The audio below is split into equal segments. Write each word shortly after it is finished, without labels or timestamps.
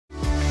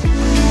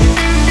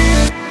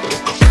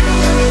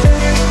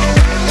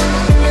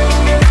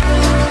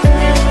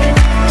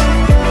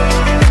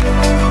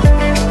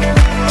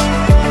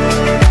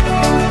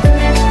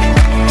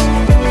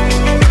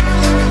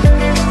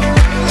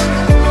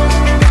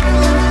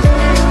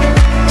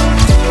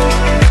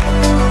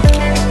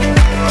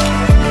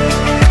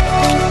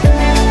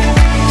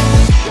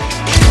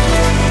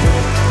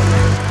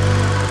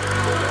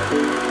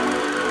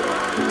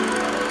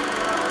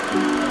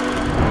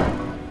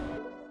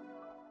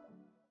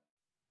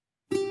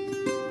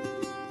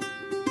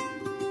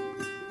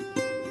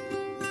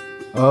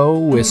Oh,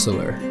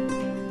 Whistler.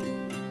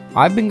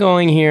 I've been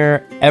going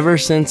here ever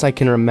since I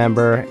can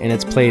remember, and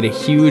it's played a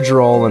huge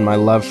role in my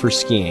love for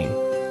skiing.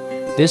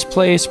 This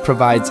place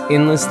provides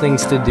endless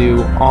things to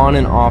do on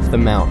and off the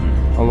mountain,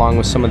 along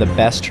with some of the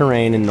best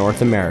terrain in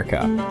North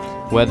America.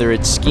 Whether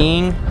it's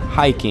skiing,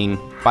 hiking,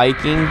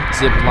 biking,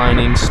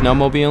 ziplining,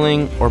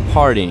 snowmobiling, or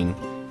partying,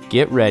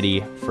 get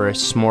ready for a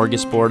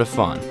smorgasbord of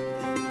fun.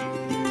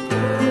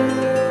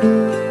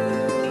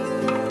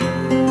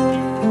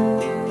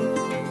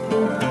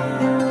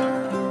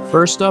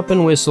 First up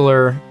in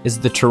Whistler is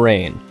the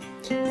terrain.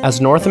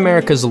 As North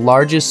America's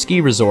largest ski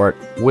resort,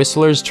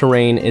 Whistler's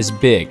terrain is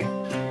big.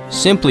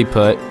 Simply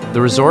put,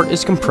 the resort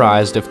is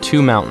comprised of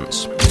two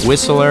mountains,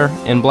 Whistler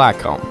and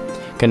Blackcomb,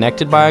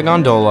 connected by a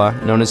gondola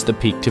known as the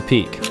Peak to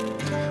Peak.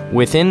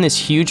 Within this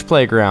huge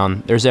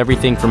playground, there's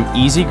everything from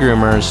easy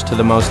groomers to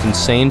the most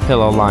insane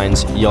pillow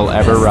lines you'll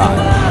ever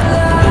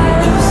ride.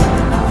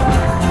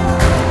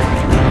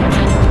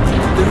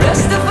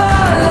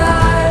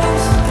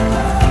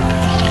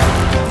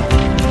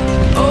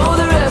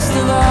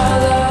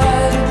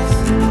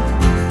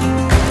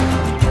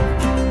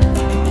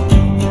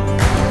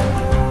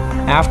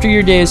 After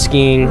your day of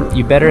skiing,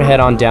 you better head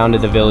on down to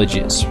the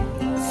villages.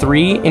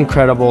 3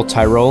 incredible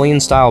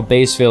Tyrolean-style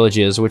base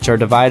villages, which are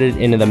divided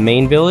into the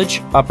main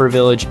village, upper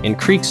village, and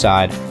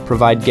creekside,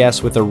 provide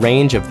guests with a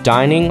range of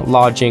dining,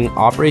 lodging,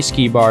 après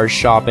ski bars,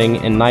 shopping,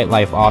 and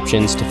nightlife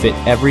options to fit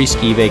every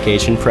ski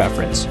vacation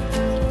preference.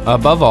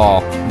 Above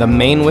all, the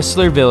main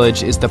Whistler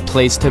village is the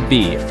place to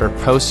be for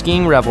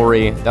post-skiing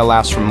revelry that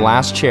lasts from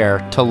last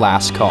chair to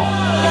last call.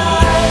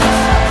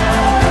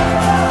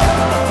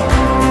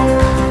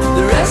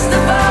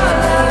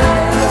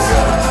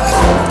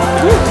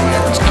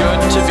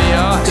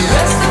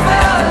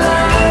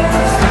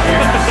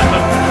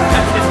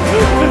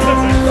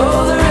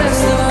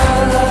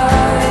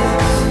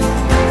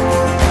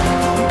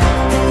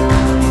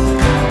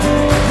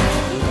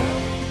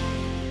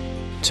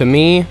 To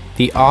me,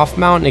 the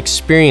off-mountain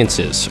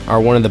experiences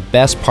are one of the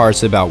best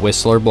parts about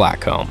Whistler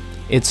Blackcomb.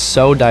 It's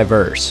so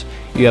diverse.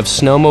 You have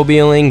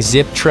snowmobiling,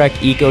 zip trek,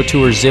 eco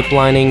tour,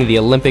 ziplining, the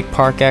Olympic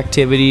Park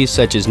activities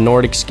such as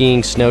Nordic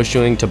skiing,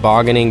 snowshoeing,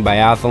 tobogganing,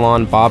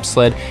 biathlon,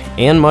 bobsled,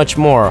 and much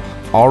more,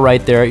 all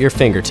right there at your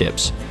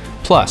fingertips.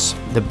 Plus,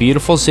 the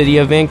beautiful city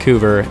of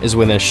Vancouver is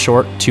within a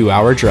short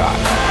 2-hour drive.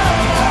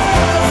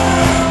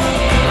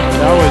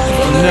 That was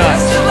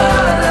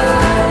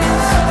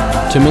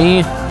nuts. To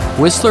me,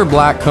 Whistler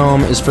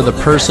Blackcomb is for the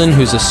person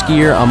who's a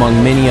skier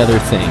among many other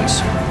things.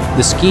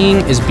 The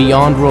skiing is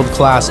beyond world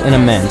class and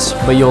immense,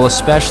 but you'll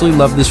especially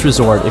love this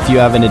resort if you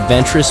have an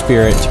adventurous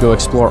spirit to go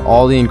explore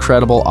all the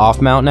incredible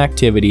off-mountain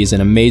activities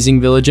and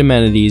amazing village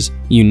amenities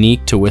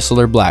unique to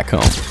Whistler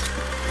Blackcomb.